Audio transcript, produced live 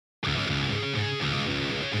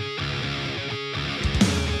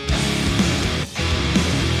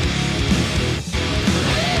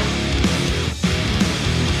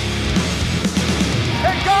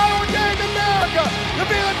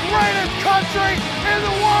country in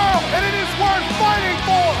the world, and it is worth fighting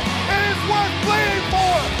for, and it is worth bleeding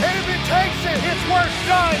for, and if it takes it, it's worth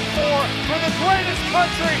dying for the greatest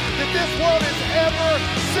country that this world has ever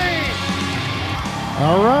seen.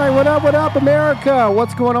 All right, what up, America?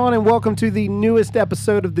 What's going on? And welcome to the newest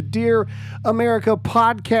episode of the Dear America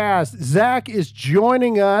podcast. Zach is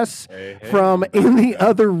joining us from in the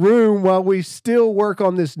other room while we still work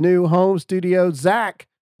on this new home studio. Zach,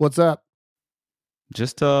 what's up?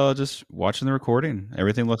 Just watching the recording.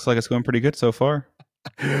 Everything looks like it's going pretty good so far.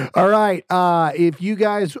 All right. If you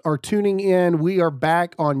guys are tuning in, we are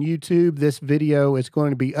back on YouTube. This video is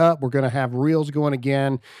going to be up. We're going to have reels going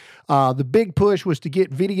again. The big push was to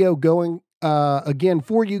get video going again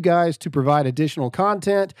for you guys to provide additional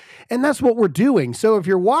content. And that's what we're doing. So if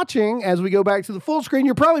you're watching, as we go back to the full screen,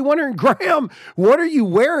 you're probably wondering, Graham, what are you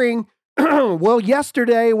wearing? Well,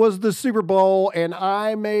 yesterday was the Super Bowl, and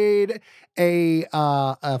I made a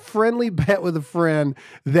friendly bet with a friend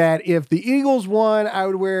that if the Eagles won, I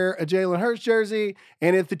would wear a Jalen Hurts jersey,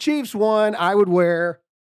 and if the Chiefs won, I would wear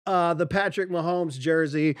the Patrick Mahomes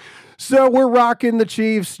jersey. So we're rocking the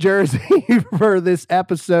Chiefs jersey for this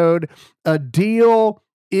episode. A deal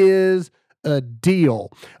is a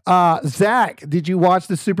deal. Zach, did you watch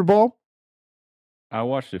the Super Bowl? I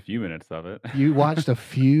watched a few minutes of it. You watched a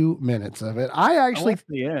few minutes of it. I actually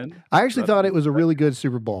thought it was a really good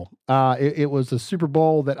Super Bowl. It was a Super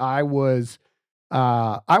Bowl that I was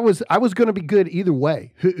going to be good either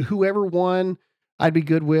way. Whoever won, I'd be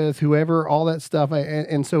good with. Whoever, all that stuff,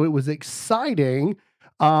 and so it was exciting.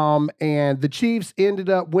 And the Chiefs ended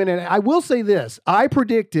up winning. I will say this: I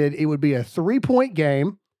predicted it would be a 3-point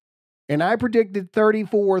game, and I predicted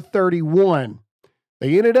 34-31.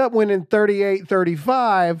 They ended up winning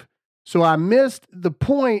 38-35, so I missed the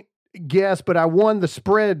point guess, but I won the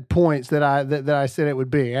spread points that I said it would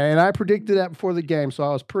be, and I predicted that before the game, so I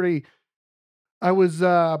was pretty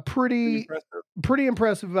impressive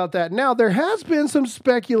about that. Now, there has been some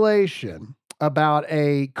speculation about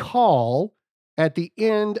a call at the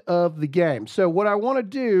end of the game. So what I want to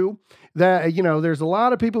do, that, there's a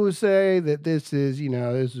lot of people who say that this is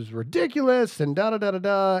ridiculous and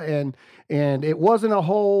and it wasn't a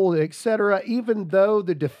hold, etc. Even though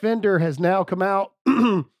the defender has now come out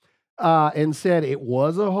and said it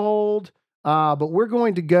was a hold. But we're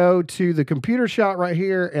going to go to the computer shot right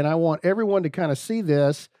here, and I want everyone to kind of see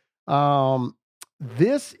this.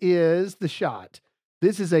 This is the shot.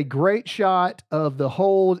 This is a great shot of the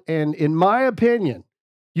hold, and in my opinion,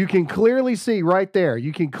 you can clearly see right there.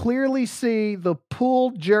 You can clearly see the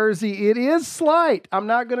pulled jersey. It is slight. I'm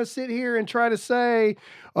not going to sit here and try to say,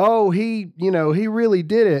 oh, he really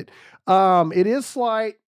did it. It is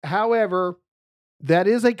slight. However, that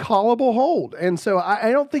is a callable hold. And so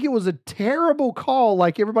I don't think it was a terrible call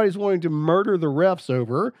like everybody's wanting to murder the refs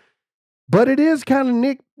over, but it is kind of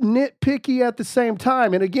nitpicky at the same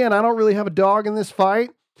time. And again, I don't really have a dog in this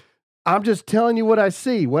fight. I'm just telling you what I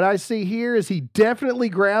see. What I see here is he definitely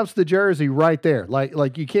grabs the jersey right there.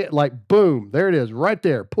 Like you can't, boom, there it is right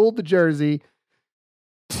there. Pulled the jersey.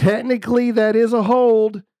 Technically, that is a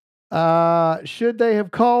hold. Should they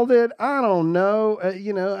have called it? I don't know.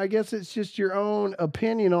 I guess it's just your own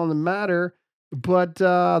opinion on the matter, but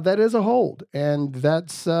that is a hold, and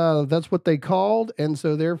that's what they called, and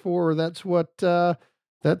so therefore that's what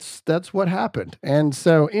happened. And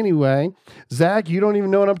so anyway, Zach, you don't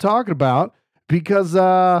even know what I'm talking about because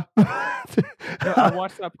I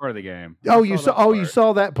watched that part of the game. You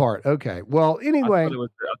saw that part. Okay. Well, anyway, I thought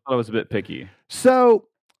it was a bit picky. So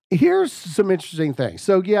here's some interesting things.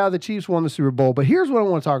 So yeah, the Chiefs won the Super Bowl, but here's what I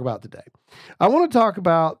want to talk about today. I want to talk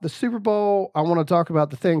about the Super Bowl. I want to talk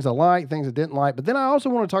about the things I like, things I didn't like, but then I also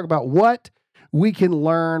want to talk about what we can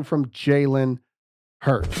learn from Jalen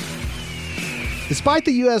Hurts. Despite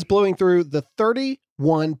the U.S. blowing through the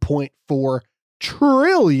 $31.4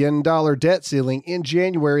 trillion debt ceiling in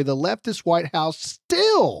January, the leftist White House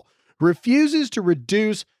still refuses to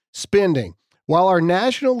reduce spending. While our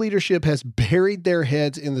national leadership has buried their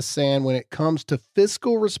heads in the sand when it comes to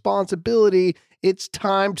fiscal responsibility, it's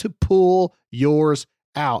time to pull yours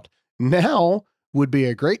out. Now would be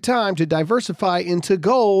a great time to diversify into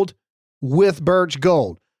gold with Birch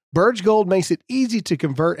Gold. Birch Gold makes it easy to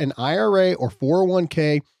convert an IRA or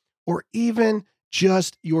 401k or even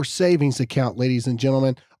just your savings account, ladies and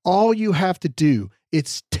gentlemen. All you have to do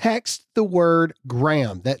is text the word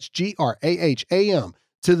Graham, that's GRAHAM,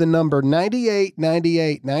 to the number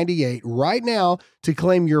 989898 right now to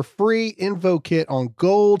claim your free info kit on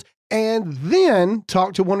gold and then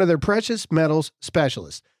talk to one of their precious metals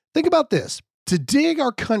specialists. Think about this. To dig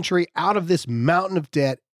our country out of this mountain of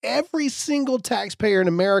debt, every single taxpayer in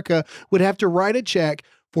America would have to write a check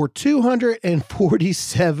for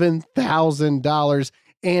 $247,000,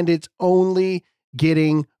 and it's only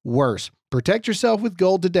getting worse. Protect yourself with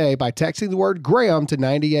gold today by texting the word Graham to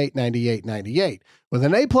 989898. With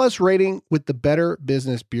an A+ rating with the Better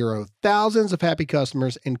Business Bureau, thousands of happy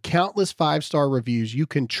customers, and countless 5-star reviews, you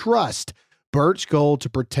can trust Birch Gold to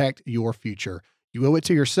protect your future. You owe it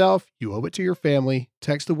to yourself. You owe it to your family.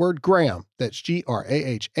 Text the word Graham, that's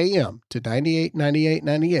GRAHAM, to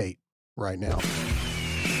 989898 right now.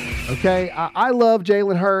 Okay, I love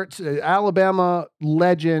Jalen Hurts, Alabama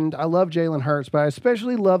legend. I love Jalen Hurts, but I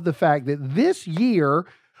especially love the fact that this year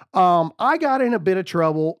I got in a bit of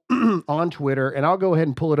trouble on Twitter, and I'll go ahead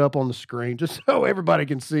and pull it up on the screen just so everybody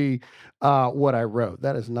can see what I wrote.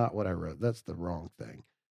 That is not what I wrote. That's the wrong thing.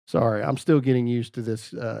 Sorry, I'm still getting used to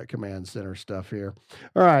this command center stuff here.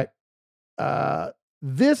 All right,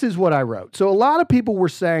 this is what I wrote. So a lot of people were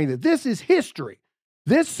saying that this is history.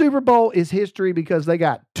 This Super Bowl is history because they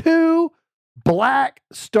got 2 black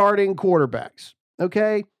starting quarterbacks,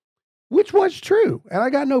 okay? Which was true, and I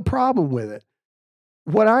got no problem with it.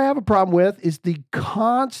 What I have a problem with is the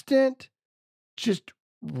constant just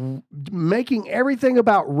making everything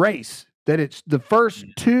about race, that it's the first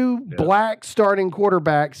 2 black starting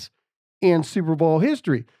quarterbacks in Super Bowl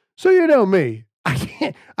history. So you know me.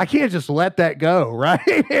 I can't just let that go, right?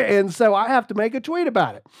 And so I have to make a tweet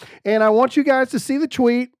about it. And I want you guys to see the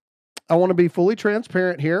tweet. I want to be fully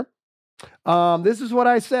transparent here. This is what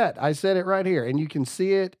I said. I said it right here, and you can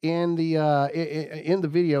see it in the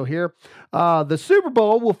video here. The Super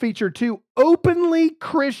Bowl will feature 2 openly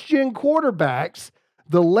Christian quarterbacks.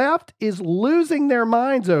 The left is losing their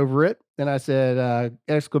minds over it. And I said,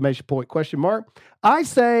 exclamation point, question mark. I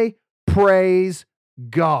say, praise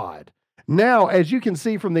God. Now, as you can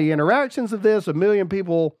see from the interactions of this, 1 million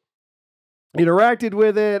people interacted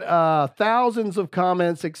with it, thousands of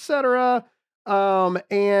comments, etc.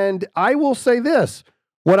 And I will say this,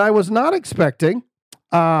 what I was not expecting,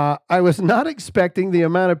 the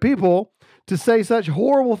amount of people to say such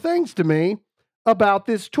horrible things to me about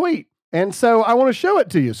this tweet. And so I want to show it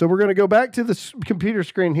to you. So we're going to go back to the computer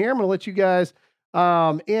screen here. I'm going to let you guys in.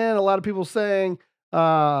 A lot of people saying,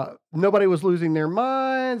 nobody was losing their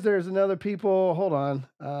minds. There's another people. Hold on.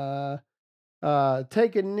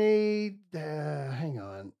 Take a knee. Hang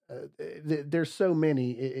on. There's so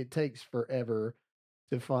many. It takes forever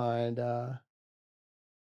to find.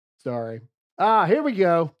 Sorry. Here we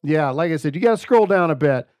go. Yeah. Like I said, you got to scroll down a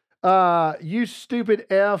bit. You stupid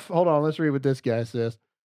F. Hold on. Let's read what this guy says.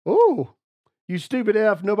 Ooh. You stupid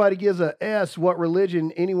F, nobody gives a S what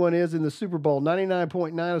religion anyone is in the Super Bowl.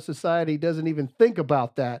 99.9% of society doesn't even think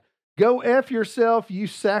about that. Go F yourself, you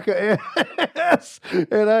sack of ass.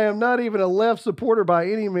 And I am not even a left supporter by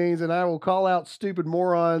any means, and I will call out stupid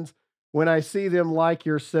morons when I see them like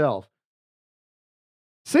yourself.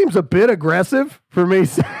 Seems a bit aggressive for me,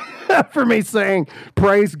 for me saying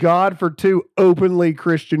praise God for 2 openly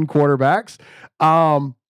Christian quarterbacks.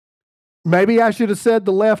 Maybe I should have said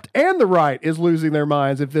the left and the right is losing their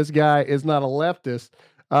minds if this guy is not a leftist,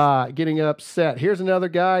 getting upset. Here's another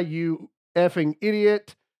guy, you effing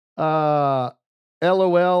idiot, LOL,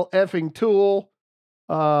 effing tool,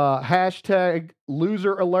 hashtag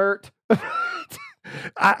loser alert.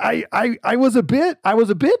 I was a bit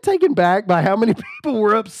taken back by how many people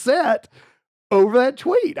were upset over that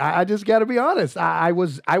tweet. I just got to be honest. I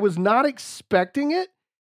was not expecting it.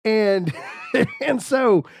 And, and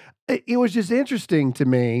so it was just interesting to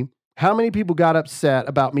me how many people got upset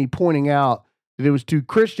about me pointing out that it was 2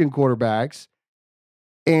 Christian quarterbacks.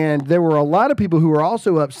 And there were a lot of people who were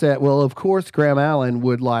also upset. Well, of course, Graham Allen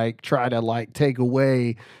would try to take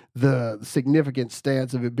away the significant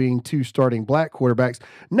stance of it being 2 starting black quarterbacks.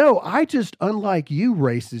 No, I just, unlike you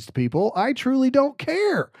racist people, I truly don't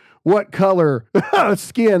care what color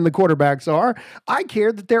skin the quarterbacks are. I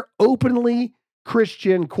care that they're openly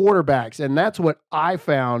Christian quarterbacks. And that's what I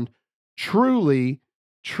found truly,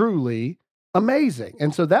 truly amazing.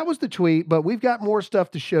 And so that was the tweet, but we've got more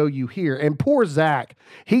stuff to show you here. And poor Zach,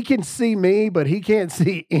 he can see me, but he can't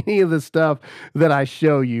see any of the stuff that I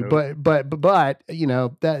show you. Nope. But you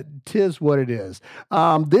know, that 'tis what it is.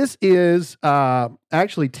 This is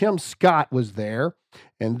actually Tim Scott was there,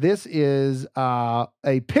 and this is a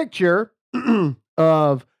picture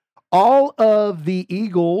of all of the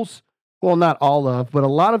Eagles. Well, not all of, but a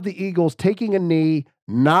lot of the Eagles taking a knee,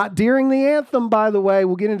 not during the anthem, by the way.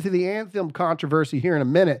 We'll get into the anthem controversy here in a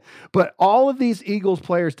minute. But all of these Eagles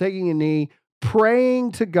players taking a knee,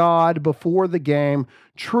 praying to God before the game.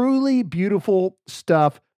 Truly beautiful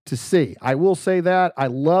stuff. to see. I will say that. I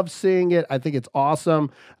love seeing it. I think it's awesome.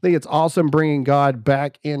 I think it's awesome bringing God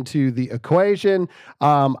back into the equation.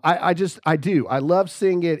 I do. I love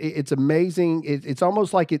seeing it. It's amazing. It's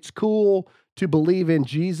almost like it's cool to believe in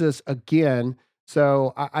Jesus again.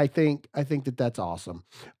 So I think that that's awesome.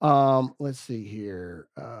 Let's see here.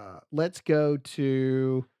 Let's go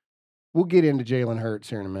to. We'll get into Jalen Hurts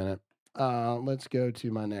here in a minute. Let's go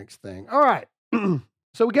to my next thing. All right.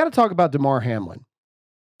 So we got to talk about Damar Hamlin.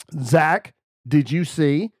 Zach, did you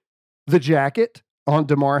see the jacket on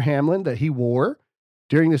Damar Hamlin that he wore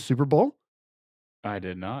during the Super Bowl? I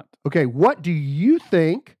did not. Okay, what do you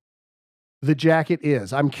think the jacket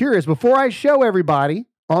is? I'm curious. Before I show everybody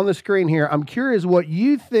on the screen here, I'm curious what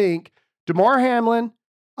you think Damar Hamlin,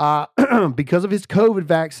 because of his COVID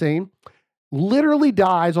vaccine, literally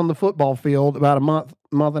dies on the football field about a month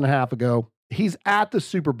and a half ago. He's at the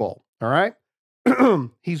Super Bowl, all right?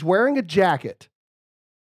 He's wearing a jacket.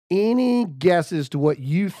 Any guesses to what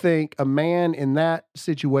you think a man in that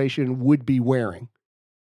situation would be wearing?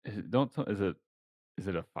 Is it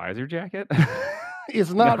a Pfizer jacket?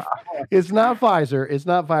 It's not. It's not Pfizer. It's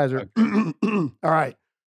not Pfizer. Okay. All right,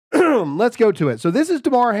 let's go to it. So this is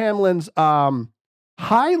Damar Hamlin's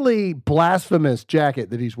highly blasphemous jacket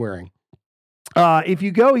that he's wearing. If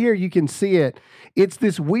you go here, you can see it. It's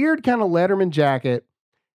this weird kind of Letterman jacket,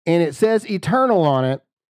 and it says Eternal on it.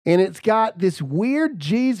 And it's got this weird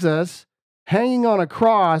Jesus hanging on a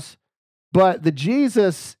cross, but the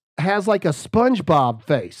Jesus has like a SpongeBob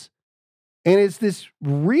face. And it's this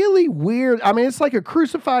really weird, I mean, it's like a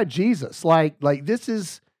crucified Jesus. Like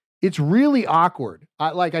it's really awkward.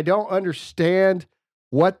 I don't understand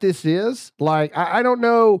what this is. Like, I don't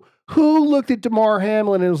know who looked at Damar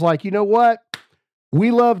Hamlin and was like, you know what? We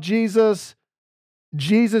love Jesus.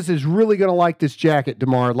 Jesus is really going to like this jacket,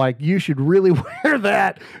 Damar. Like, you should really wear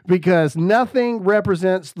that because nothing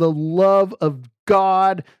represents the love of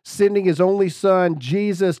God sending his only son,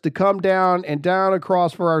 Jesus, to come down and down a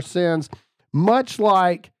cross for our sins, much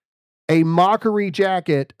like a mockery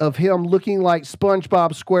jacket of him looking like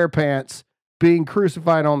SpongeBob SquarePants being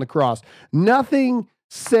crucified on the cross. Nothing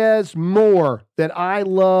says more that I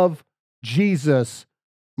love Jesus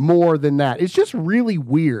more than that. It's just really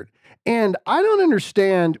weird. And I don't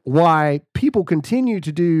understand why people continue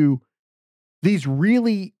to do these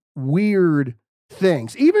really weird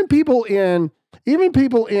things. Even people in,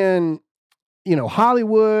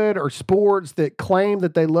 Hollywood or sports that claim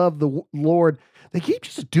that they love the Lord, they keep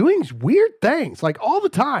just doing these weird things like all the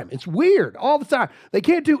time. It's weird all the time. They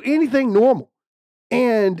can't do anything normal.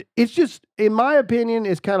 And it's just, in my opinion,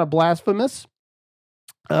 it's kind of blasphemous.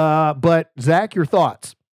 But Zach, your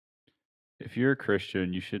thoughts? If you're a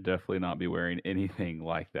Christian, you should definitely not be wearing anything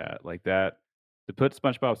like that. Like that, to put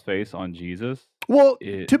SpongeBob's face on Jesus. Well,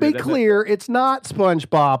 to be clear, it's not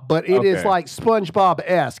SpongeBob, but it is like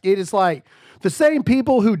SpongeBob-esque. It is like the same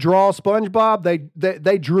people who draw SpongeBob, they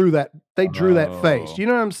drew that. They drew that face. You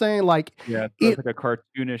know what I'm saying? Like, yeah, it's like a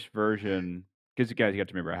cartoonish version. Because you guys, you got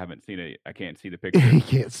to remember, I haven't seen it. I can't see the picture. You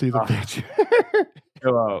can't see the picture.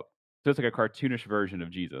 So it's like a cartoonish version of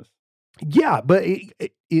Jesus. Yeah, but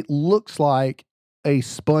it looks like a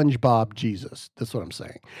SpongeBob Jesus. That's what I'm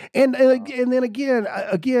saying. And then again,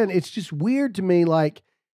 it's just weird to me. Like,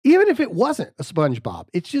 even if it wasn't a SpongeBob,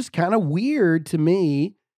 it's just kind of weird to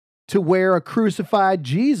me to wear a crucified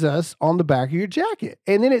Jesus on the back of your jacket.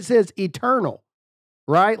 And then it says eternal,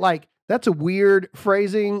 right? Like, that's a weird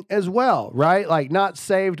phrasing as well, right? Like, not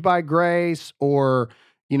saved by grace or,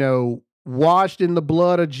 washed in the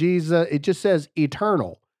blood of Jesus. It just says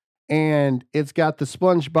eternal. And it's got the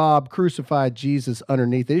SpongeBob crucified Jesus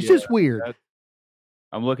underneath it. It's just weird.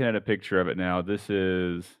 I'm looking at a picture of it now. This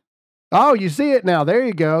is... Oh, you see it now. There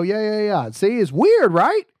you go. Yeah. See, it's weird,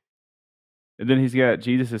 right? And then he's got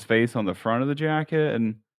Jesus' face on the front of the jacket.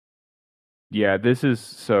 And yeah, this is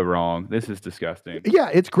so wrong. This is disgusting. Yeah,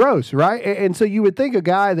 it's gross, right? And so you would think a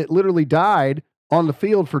guy that literally died on the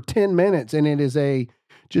field for 10 minutes and it is a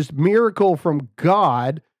just miracle from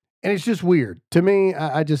God. And it's just weird to me.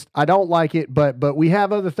 I don't like it, but we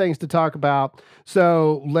have other things to talk about.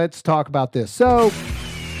 So let's talk about this. So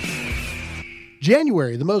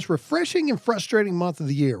January, the most refreshing and frustrating month of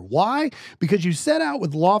the year. Why? Because you set out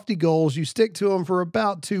with lofty goals, you stick to them for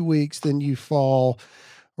about 2 weeks, then you fall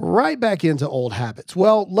right back into old habits.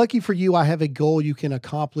 Well, lucky for you, I have a goal you can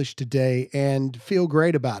accomplish today and feel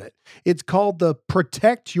great about it. It's called the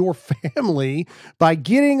Protect Your Family by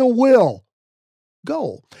Getting a Will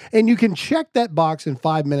goal. And you can check that box in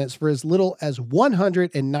 5 minutes for as little as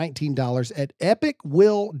 $119 at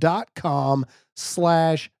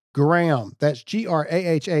epicwill.com/Graham. That's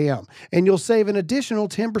Graham. And you'll save an additional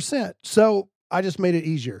 10%. So I just made it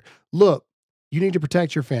easier. Look, you need to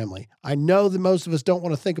protect your family. I know that most of us don't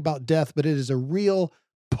want to think about death, but it is a real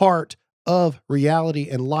part of reality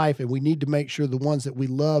and life, and we need to make sure the ones that we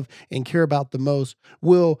love and care about the most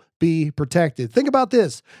will be protected. Think about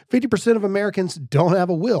this. 50% of Americans don't have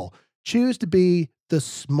a will. Choose to be the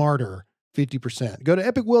smarter 50%. Go to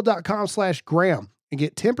epicwill.com/Graham and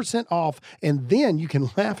get 10% off, and then you can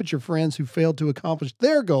laugh at your friends who failed to accomplish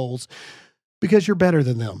their goals because you're better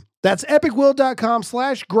than them. That's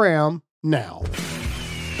epicwill.com/Graham now.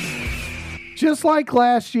 Just like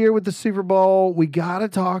last year with the Super Bowl, we got to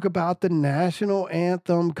talk about the national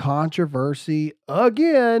anthem controversy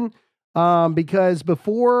again, because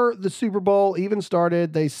before the Super Bowl even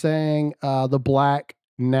started, they sang the Black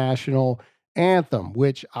national anthem,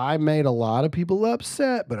 which I made a lot of people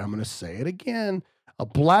upset, but I'm going to say it again. A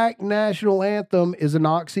Black national anthem is an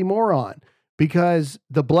oxymoron because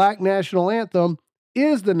the Black national anthem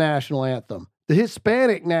is the national anthem. The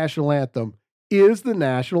Hispanic national anthem is the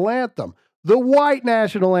national anthem. The white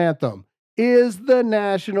national anthem is the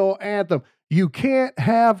national anthem. You can't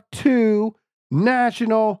have two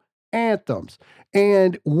national anthems.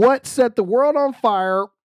 And what set the world on fire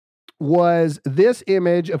was this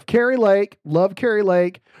image of Kari Lake, love Kari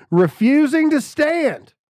Lake, refusing to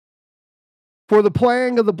stand for the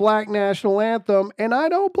playing of the Black national anthem. And I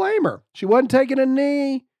don't blame her. She wasn't taking a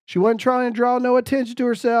knee. She wasn't trying to draw no attention to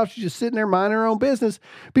herself. She's just sitting there minding her own business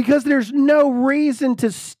because there's no reason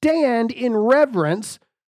to stand in reverence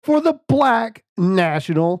for the Black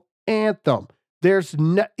national anthem.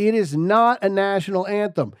 It is not a national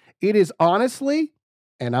anthem. It is honestly,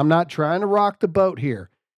 and I'm not trying to rock the boat here,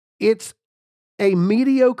 it's a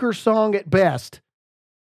mediocre song at best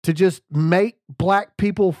to just make Black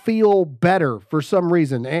people feel better for some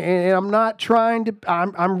reason. And I'm not trying to,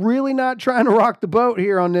 I'm really not trying to rock the boat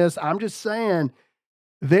here on this. I'm just saying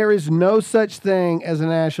there is no such thing as a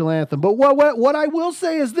national anthem. But what I will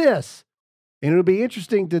say is this, and it'll be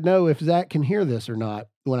interesting to know if Zach can hear this or not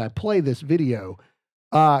when I play this video.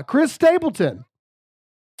 Chris Stapleton,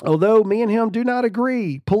 although me and him do not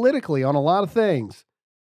agree politically on a lot of things,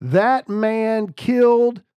 that man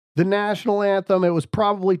killed the national anthem. It was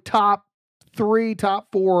probably top 3, top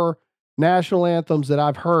 4 national anthems that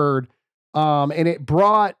I've heard. And it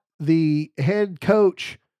brought the head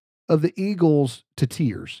coach of the Eagles to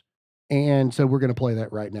tears. And so we're going to play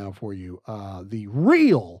that right now for you. The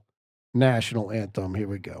real national anthem. Here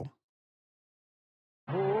we go.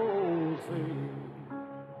 Oh,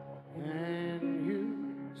 can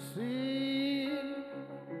you see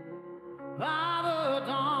by the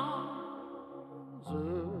dawn's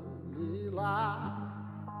early light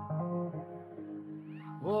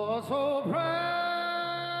was so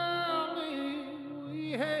proudly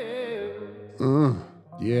we hailed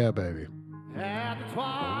Yeah, baby. at the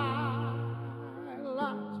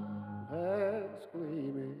twilight's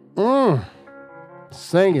gleaming,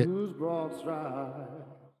 Sing it. whose broad stripes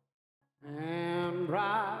and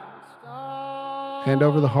bright stars Hand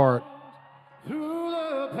over the heart. through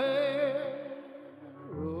the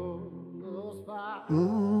perilous fight.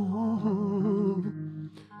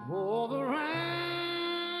 Oh, the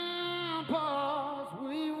ramparts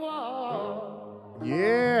we walked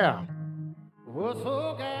Yeah. were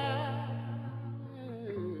so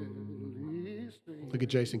gallantly streamed. Look at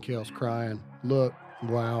Jason Kells crying. Look.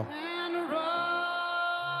 Wow. And the rockets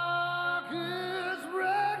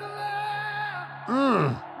regular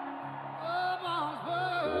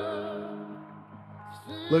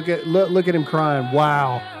Look at him crying.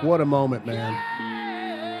 Wow. What a moment, man.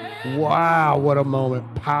 Wow, what a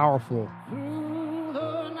moment. Powerful. through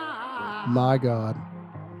the night My God.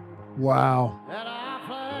 Wow. that our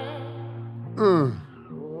flag Mm.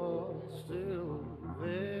 was still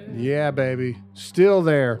there. Yeah, baby. Still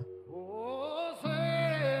there. Oh,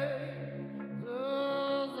 say,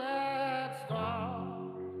 does that star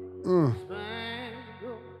Mm.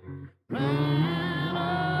 spangled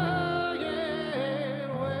banner yet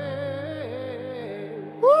wave?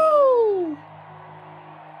 Woo!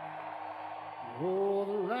 Oh,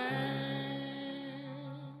 the land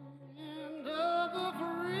of the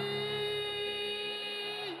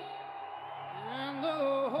free and the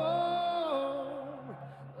home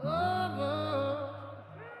of the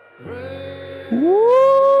brave. Woo!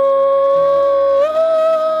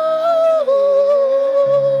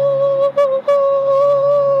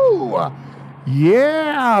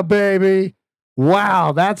 Yeah, baby.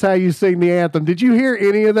 Wow, that's how you sing the anthem. Did you hear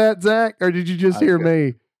any of that, Zach? Or did you just hear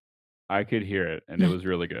me? I could hear it, and it was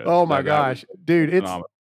really good. Oh my That was gosh, dude, phenomenal.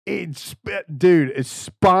 it's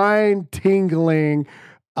spine tingling.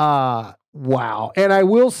 Wow. And I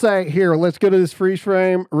will say here, let's go to this freeze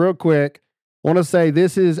frame real quick. want to say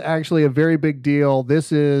this is actually a very big deal.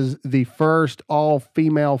 This is the first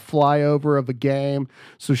all-female flyover of a game.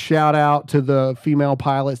 So shout out to the female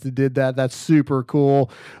pilots that did that. That's super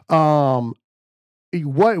cool. What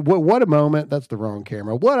a moment. That's the wrong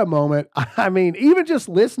camera. What a moment. I mean, even just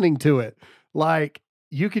listening to it, like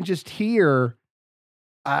you can just hear,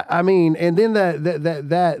 I mean, and then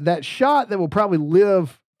that shot that will probably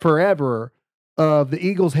live forever of the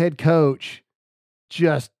Eagles head coach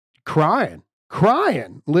just crying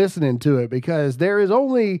listening to it, because there is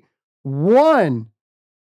only one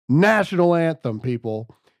national anthem, people,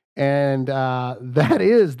 and that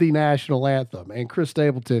is the national anthem. And Chris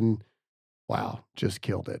Stapleton, wow, just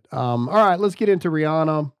killed it. All right, let's get into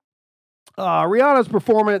Rihanna. Rihanna's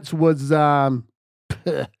performance was, I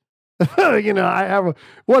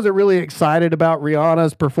wasn't really excited about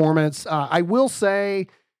Rihanna's performance. I will say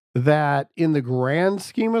that in the grand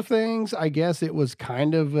scheme of things, I guess it was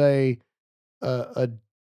kind of a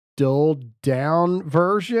dulled down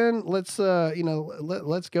version. Let's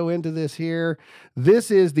let's go into this here.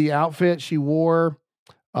 This is the outfit she wore,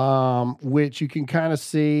 which you can kind of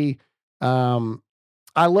see.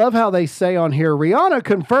 I love how they say on here, Rihanna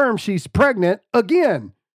confirms she's pregnant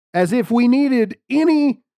again, as if we needed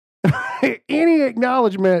any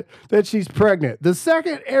acknowledgement that she's pregnant. The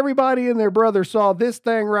second everybody and their brother saw this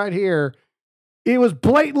thing right here, it was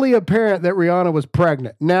blatantly apparent that Rihanna was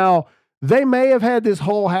pregnant. Now, they may have had this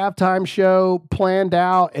whole halftime show planned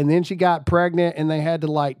out, and then she got pregnant and they had to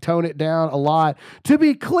like tone it down a lot. To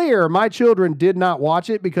be clear, my children did not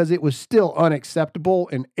watch it because it was still unacceptable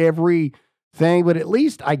in every thing, but at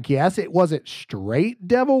least I guess it wasn't straight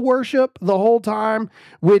devil worship the whole time,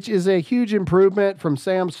 which is a huge improvement from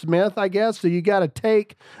Sam Smith, I guess. So you got to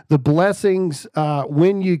take the blessings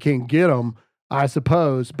when you can get them, I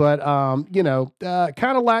suppose. But,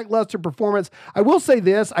 kind of lackluster performance. I will say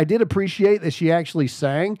this. I did appreciate that she actually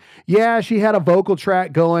sang. Yeah, she had a vocal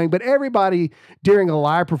track going, but everybody during a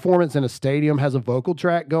live performance in a stadium has a vocal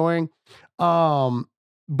track going.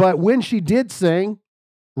 But when she did sing,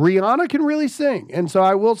 Rihanna can really sing. And so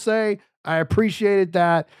I will say I appreciated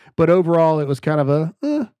that, but overall it was kind of a,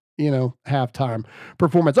 halftime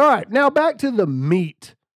performance. All right, now back to the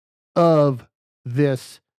meat of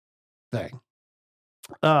this thing,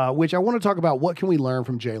 which I want to talk about. What can we learn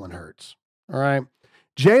from Jalen Hurts? All right.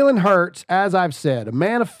 Jalen Hurts, as I've said, a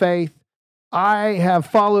man of faith. I have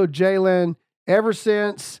followed Jalen ever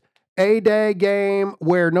since A-Day game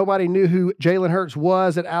where nobody knew who Jalen Hurts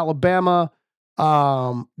was at Alabama.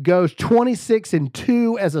 Goes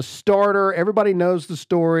 26-2 as a starter. Everybody knows the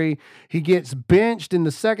story. He gets benched in the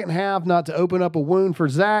second half, not to open up a wound for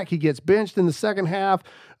Zach. He gets benched in the second half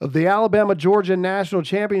of the Alabama-Georgia national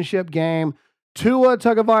championship game. Tua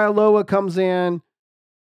Tagovailoa comes in,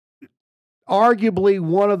 arguably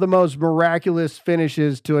one of the most miraculous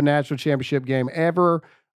finishes to a national championship game ever.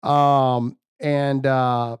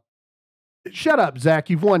 Shut up, Zach.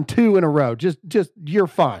 You've won 2 in a row. Just you're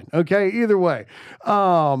fine. Okay. Either way.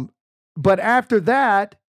 But after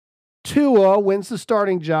that, Tua wins the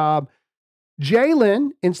starting job. Jalen,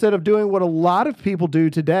 instead of doing what a lot of people do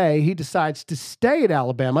today, he decides to stay at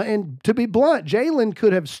Alabama. And to be blunt, Jalen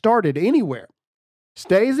could have started anywhere.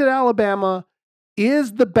 Stays at Alabama,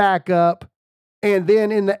 is the backup. And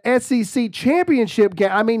then in the SEC championship game,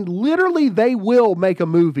 I mean, literally they will make a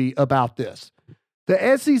movie about this.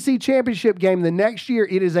 The SEC championship game the next year,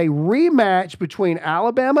 it is a rematch between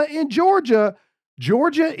Alabama and Georgia.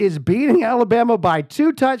 Georgia is beating Alabama by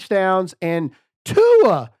 2 touchdowns, and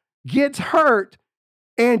Tua gets hurt,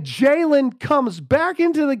 and Jalen comes back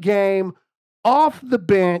into the game off the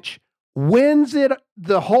bench, wins it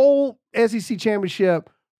the whole SEC championship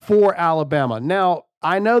for Alabama. Now,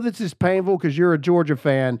 I know this is painful because you're a Georgia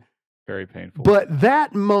fan. Very painful. But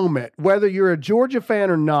that moment, whether you're a Georgia fan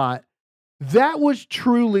or not, that was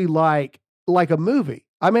truly like a movie.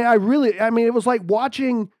 I mean, it was like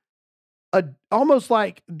watching almost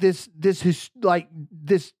like this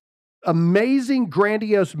amazing,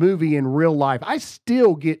 grandiose movie in real life. I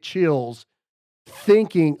still get chills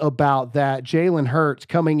thinking about that. Jalen Hurts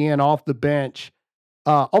coming in off the bench,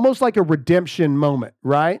 almost like a redemption moment,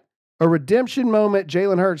 right? A redemption moment.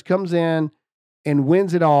 Jalen Hurts comes in and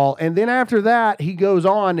wins it all. And then after that, he goes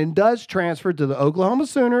on and does transfer to the Oklahoma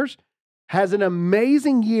Sooners. Has an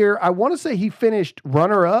amazing year. I want to say he finished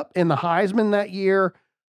runner-up in the Heisman that year.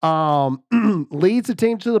 Leads the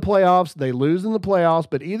team to the playoffs. They lose in the playoffs,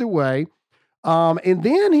 but either way. And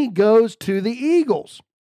then he goes to the Eagles.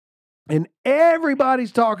 And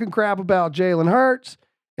everybody's talking crap about Jalen Hurts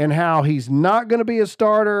and how he's not going to be a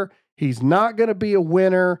starter. He's not going to be a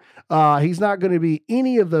winner. He's not going to be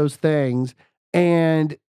any of those things.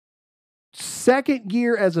 And second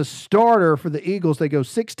year as a starter for the Eagles. They go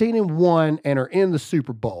 16-1 and are in the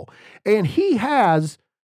Super Bowl. And he has,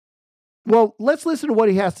 well, let's listen to what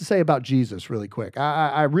he has to say about Jesus really quick.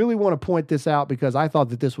 I really want to point this out because I thought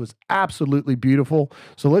that this was absolutely beautiful.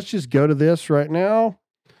 So let's just go to this right now.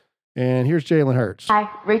 And here's Jalen Hurts. Hi,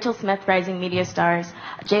 Rachel Smith, Rising Media Stars.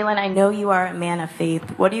 Jalen, I know you are a man of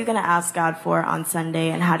faith. What are you going to ask God for on Sunday,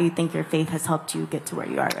 and how do you think your faith has helped you get to where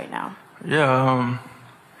you are right now? Yeah,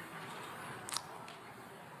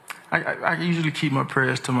 I usually keep my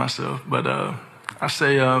prayers to myself, but I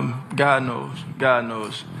say God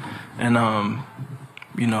knows. And,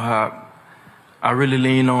 you know, how I really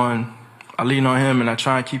lean on him, and I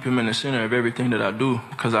try and keep him in the center of everything that I do,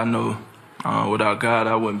 because I know without God,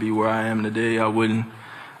 I wouldn't be where I am today. I wouldn't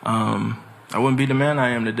be the man I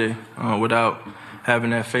am today without having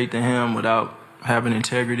that faith in him, without having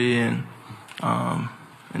integrity and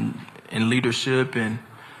leadership and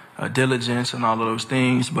diligence and all of those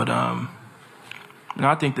things. But you know,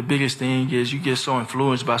 I think the biggest thing is you get so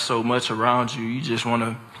influenced by so much around you. You just want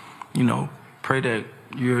to, you know, pray that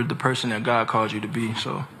you're the person that God called you to be.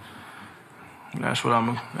 So that's what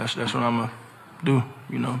I'm gonna do.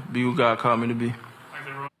 You know, be who God called me to be.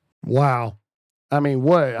 Wow. I mean,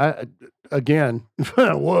 what? Again,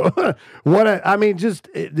 I mean, just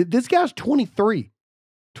this guy's 23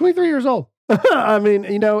 years old. I mean,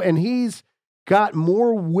 you know, and he's got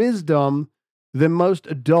more wisdom than most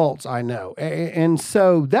adults I know. And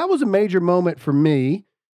so that was a major moment for me.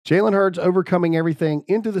 Jalen Hurts overcoming everything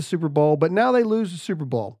into the Super Bowl, but now they lose the Super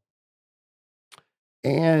Bowl.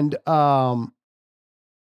 And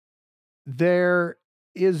there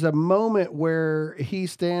is a moment where he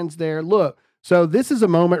stands there. Look, so this is a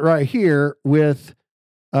moment right here with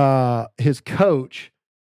his coach,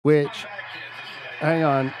 which, hang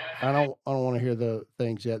on, I don't want to hear the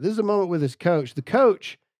things yet. This is a moment with his coach. The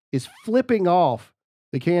coach is flipping off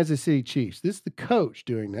the Kansas City Chiefs. This is the coach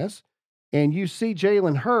doing this. And you see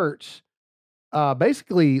Jalen Hurts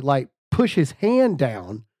basically like push his hand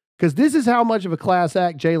down, because this is how much of a class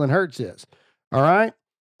act Jalen Hurts is. All right.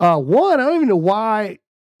 One, I don't even know why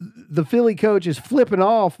the Philly coach is flipping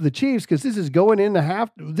off the Chiefs, because this is going into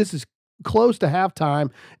this is close to halftime.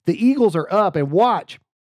 The Eagles are up, and watch.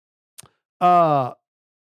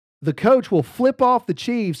 The coach will flip off the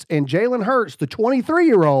Chiefs, and Jalen Hurts, the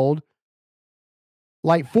 23-year-old,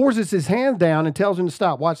 like forces his hand down and tells him to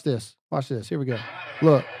stop. Watch this. Watch this. Here we go.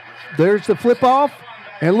 Look, there's the flip off.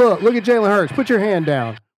 And look at Jalen Hurts. Put your hand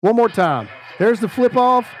down. One more time. There's the flip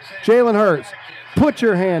off. Jalen Hurts. Put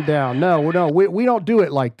your hand down. No, we don't do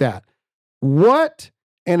it like that. What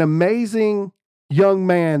an amazing young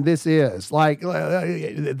man this is. Like,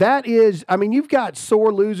 that is, I mean, you've got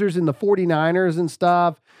sore losers in the 49ers and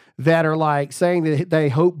stuff that are like saying that they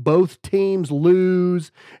hope both teams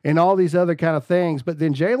lose and all these other kind of things. But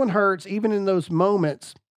then Jalen Hurts, even in those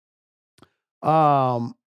moments,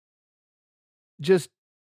 just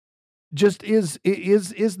is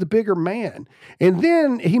the bigger man. And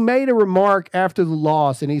then he made a remark after the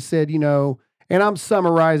loss, and he said, you know, and I'm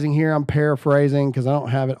summarizing here, I'm paraphrasing because I don't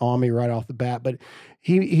have it on me right off the bat, but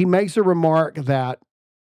he makes a remark that,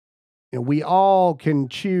 you know, we all can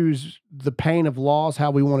choose the pain of loss,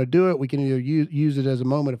 how we want to do it. We can either use it as a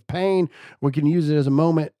moment of pain, we can use it as a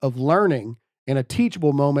moment of learning and a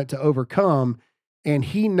teachable moment to overcome. And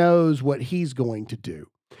he knows what he's going to do.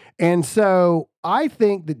 And so I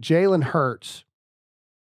think that Jalen Hurts,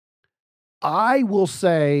 I will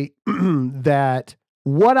say that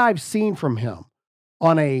what I've seen from him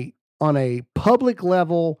on a public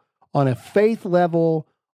level, on a faith level,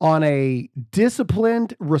 on a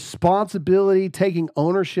disciplined responsibility, taking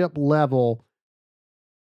ownership level,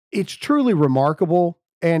 it's truly remarkable.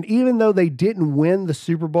 And even though they didn't win the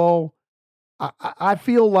Super Bowl, I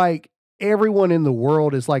feel like everyone in the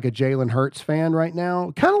world is like a Jalen Hurts fan right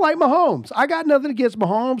now. Kind of like Mahomes. I got nothing against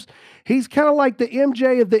Mahomes. He's kind of like the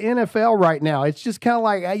MJ of the NFL right now. It's just kind of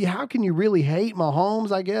like, how can you really hate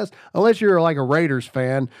Mahomes, I guess? Unless you're like a Raiders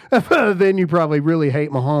fan, then you probably really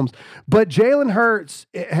hate Mahomes. But Jalen Hurts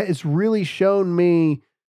has really shown me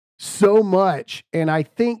so much. And I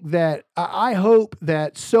think that, I hope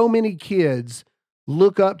that so many kids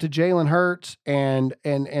look up to Jalen Hurts and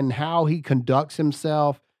how he conducts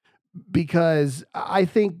himself, because I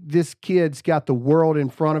think this kid's got the world in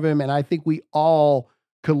front of him, and I think we all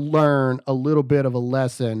could learn a little bit of a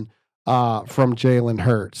lesson from Jalen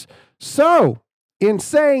Hurts. So, in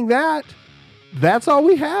saying that, that's all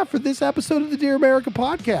we have for this episode of the Dear America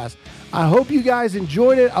podcast. I hope you guys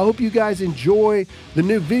enjoyed it. I hope you guys enjoy the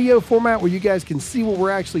new video format where you guys can see what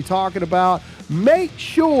we're actually talking about. Make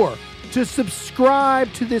sure to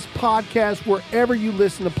subscribe to this podcast wherever you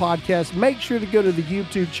listen to podcasts. Make sure to go to the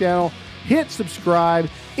YouTube channel, hit subscribe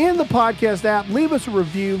in the podcast app, leave us a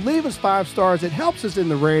review, leave us 5 stars. It helps us in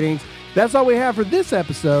the ratings. That's all we have for this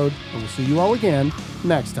episode, and we'll see you all again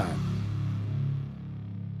next time.